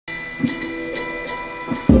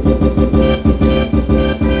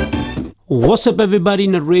What's up everybody,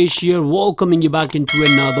 Naresh here, welcoming you back into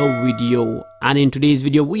another video. And in today's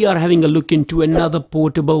video we are having a look into another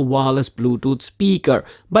portable wireless Bluetooth speaker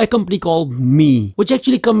by a company called Mi, which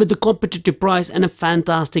actually come with a competitive price and a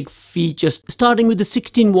fantastic features, starting with the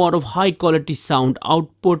 16 watt of high quality sound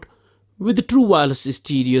output with the true wireless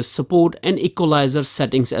stereo support and equalizer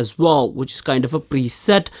settings as well, which is kind of a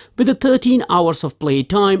preset, with the 13 hours of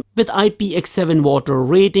playtime with IPX7 water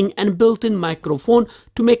rating and built-in microphone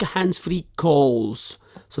to make hands-free calls.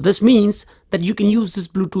 So this means that you can use this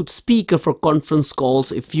Bluetooth speaker for conference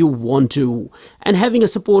calls if you want to. And having a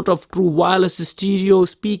support of true wireless stereo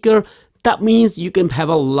speaker, that means you can have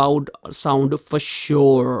a loud sound for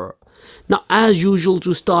sure. Now, as usual,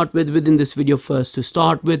 to start with, within this video, first to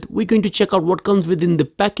start with, we're going to check out what comes within the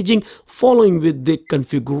packaging, following with the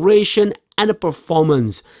configuration and a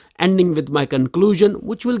performance, ending with my conclusion,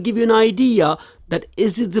 which will give you an idea that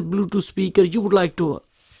is it the Bluetooth speaker you would like to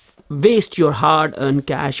waste your hard-earned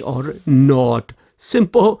cash or not.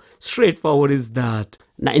 Simple, straightforward is that.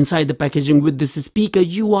 Now, inside the packaging with this speaker,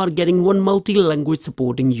 you are getting one multi-language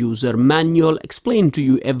supporting user manual, explain to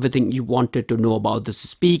you everything you wanted to know about this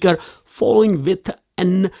speaker, following with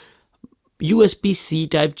an USB-C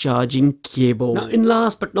type charging cable. Now, in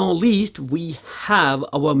last but not least, we have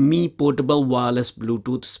our Mi portable wireless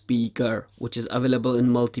Bluetooth speaker, which is available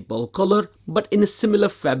in multiple color, but in a similar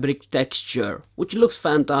fabric texture, which looks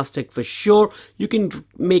fantastic for sure. You can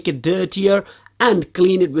make it dirtier and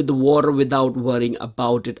clean it with the water without worrying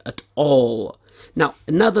about it at all. Now,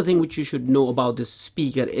 another thing which you should know about this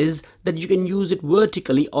speaker is that you can use it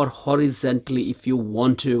vertically or horizontally if you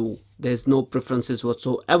want to. There's no preferences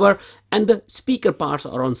whatsoever, and the speaker parts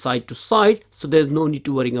are on side to side, so there's no need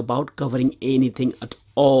to worry about covering anything at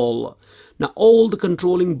all. Now, all the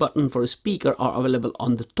controlling buttons for a speaker are available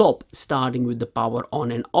on the top, starting with the power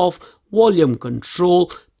on and off, volume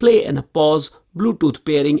control, play and a pause, Bluetooth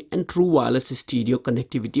pairing, and true wireless stereo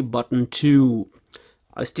connectivity button too.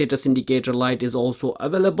 A status indicator light is also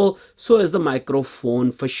available, so is the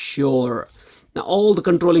microphone for sure. Now, all the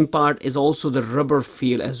controlling part is also the rubber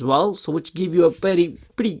feel as well, so which give you a pretty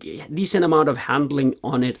decent amount of handling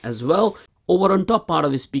on it as well. Over on top part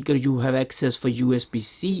of the speaker, you have access for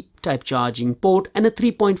USB-C type charging port and a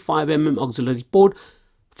 3.5mm auxiliary port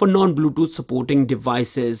for non-Bluetooth supporting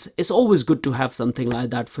devices. It's always good to have something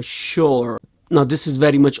like that for sure. Now, this is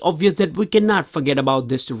very much obvious that we cannot forget about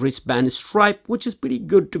this wristband stripe, which is pretty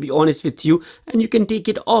good to be honest with you, and you can take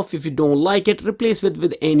it off if you don't like it, replace it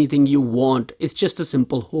with anything you want. It's just a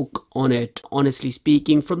simple hook on it. Honestly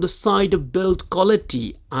speaking, from the side of build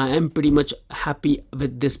quality, I am pretty much happy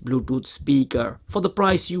with this Bluetooth speaker. For the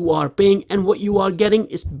price you are paying and what you are getting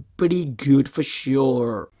is pretty good for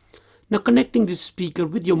sure. Now, connecting this speaker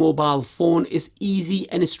with your mobile phone is easy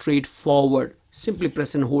and straightforward. Simply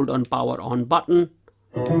press and hold on power on button.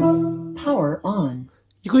 Power on.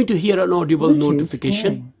 You're going to hear an audible Bluetooth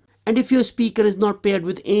notification. pairing. And if your speaker is not paired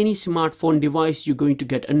with any smartphone device, you're going to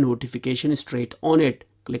get a notification straight on it.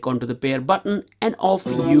 Click onto the pair button and off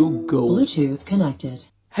you go. Bluetooth connected.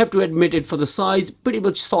 Have to admit it, for the size, pretty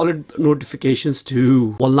much solid notifications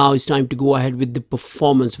too. Well, now it's time to go ahead with the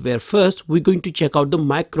performance, where first we're going to check out the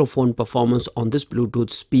microphone performance on this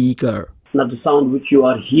Bluetooth speaker. Now, the sound which you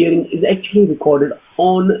are hearing is actually recorded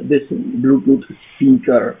on this Bluetooth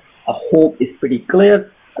speaker. I hope it's pretty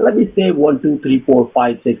clear. Let me say 1, 2, 3, 4,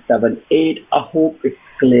 5, 6, 7, 8. I hope it's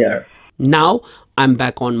clear. Now, I'm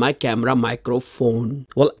back on my camera microphone.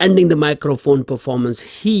 Well, ending the microphone performance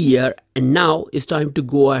here, and now it's time to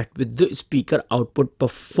go ahead with the speaker output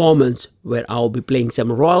performance, where I'll be playing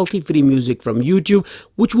some royalty-free music from YouTube,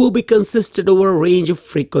 which will be consisted over a range of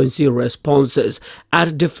frequency responses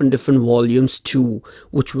at different volumes too,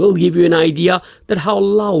 which will give you an idea that how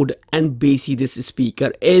loud and bassy this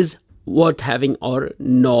speaker is, worth having or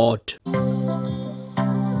not.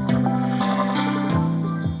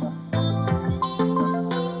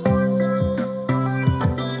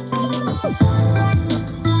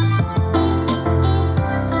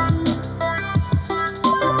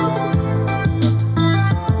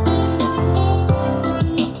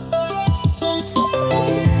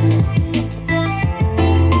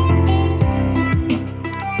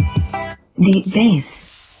 Deep bass.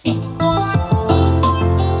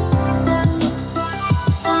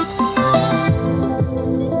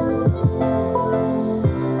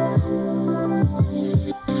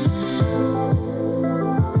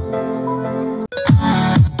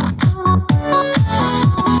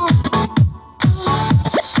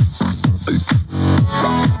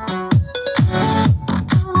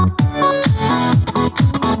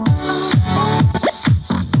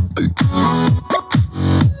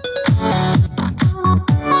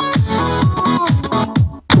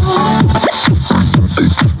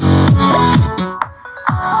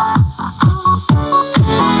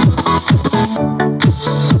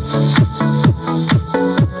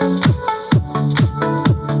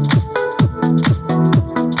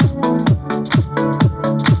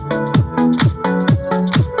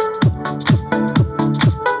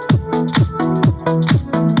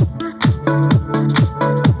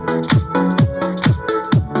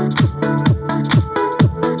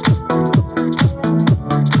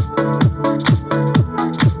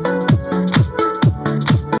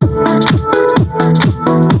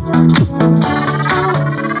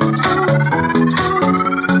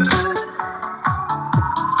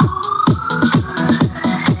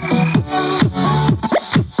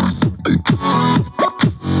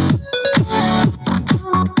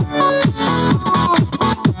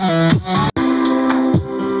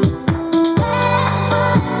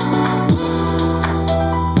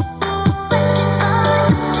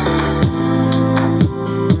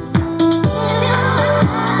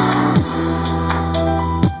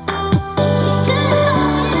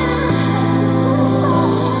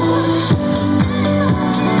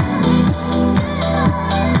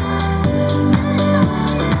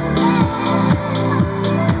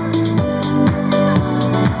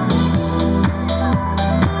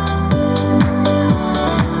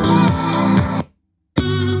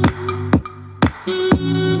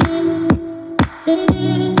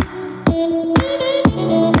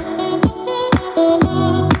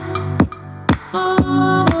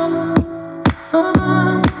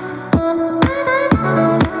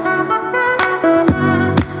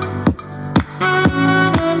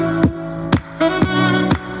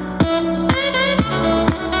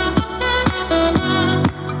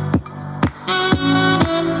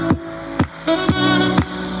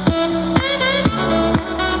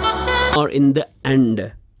 in the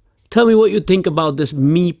end. Tell me what you think about this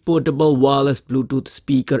Mi portable wireless Bluetooth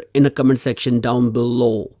speaker in a comment section down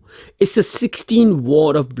below. It's a 16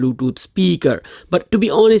 watt of Bluetooth speaker, but to be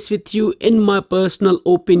honest with you, in my personal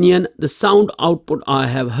opinion, the sound output I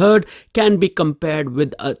have heard can be compared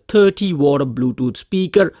with a 30 watt of Bluetooth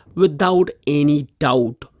speaker without any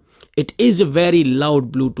doubt. It is a very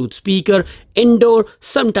loud Bluetooth speaker. Indoor,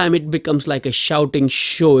 sometimes it becomes like a shouting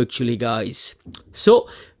show actually, guys. So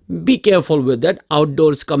be careful with that.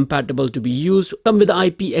 Outdoors compatible to be used. Come with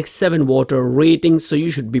IPX7 water rating, so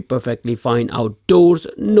you should be perfectly fine outdoors.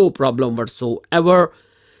 No problem whatsoever.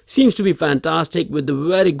 Seems to be fantastic with the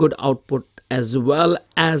very good output as well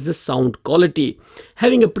as the sound quality.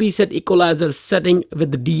 Having a preset equalizer setting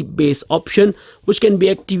with the deep bass option, which can be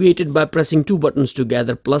activated by pressing two buttons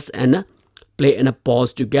together, plus and a play and a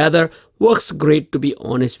pause together, works great to be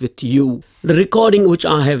honest with you. The recording which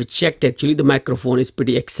I have checked, actually the microphone is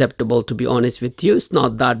pretty acceptable to be honest with you. It's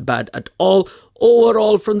not that bad at all.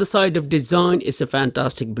 Overall, from the side of design, it's a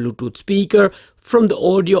fantastic Bluetooth speaker. From the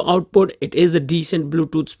audio output, it is a decent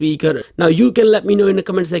Bluetooth speaker. Now you can let me know in the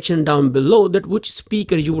comment section down below that which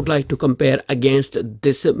speaker you would like to compare against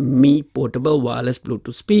this Mi portable wireless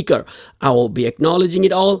Bluetooth speaker. I will be acknowledging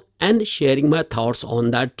it all and sharing my thoughts on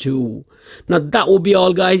that too. Now that will be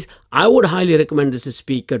all, guys. I would highly recommend this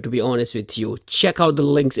speaker to be honest with you. Check out the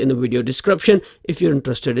links in the video description if you're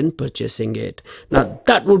interested in purchasing it. Now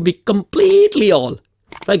that would be completely all.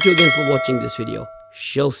 Thank you again for watching this video.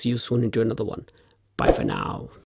 Shall see you soon into another one. Bye for now.